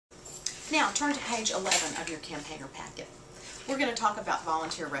Now turn to page 11 of your campaigner packet. We're going to talk about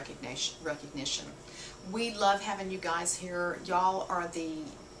volunteer recognition. We love having you guys here. Y'all are the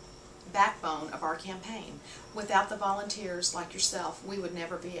backbone of our campaign. Without the volunteers like yourself, we would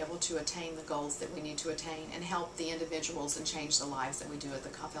never be able to attain the goals that we need to attain and help the individuals and change the lives that we do at the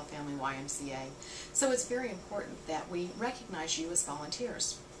Coffell Family YMCA. So it's very important that we recognize you as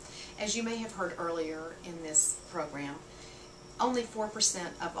volunteers. As you may have heard earlier in this program, only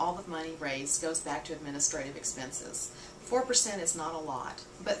 4% of all the money raised goes back to administrative expenses. 4% is not a lot,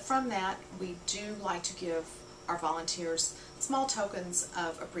 but from that we do like to give our volunteers small tokens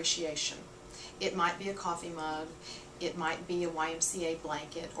of appreciation. It might be a coffee mug, it might be a YMCA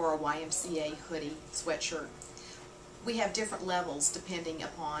blanket or a YMCA hoodie, sweatshirt. We have different levels depending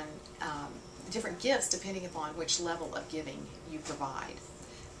upon, different gifts depending upon which level of giving you provide.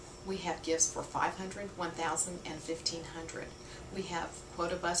 We have gifts for $500, $1,000, and $1,500. We have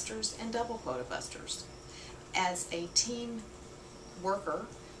quota busters and double quota busters. As a team worker,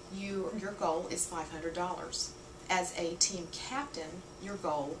 your goal is $500. As a team captain, your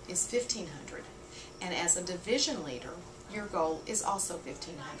goal is $1,500. And as a division leader, your goal is also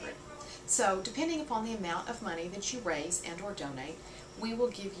 $1,500. So depending upon the amount of money that you raise and or donate, we will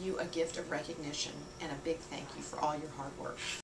give you a gift of recognition and a big thank you for all your hard work.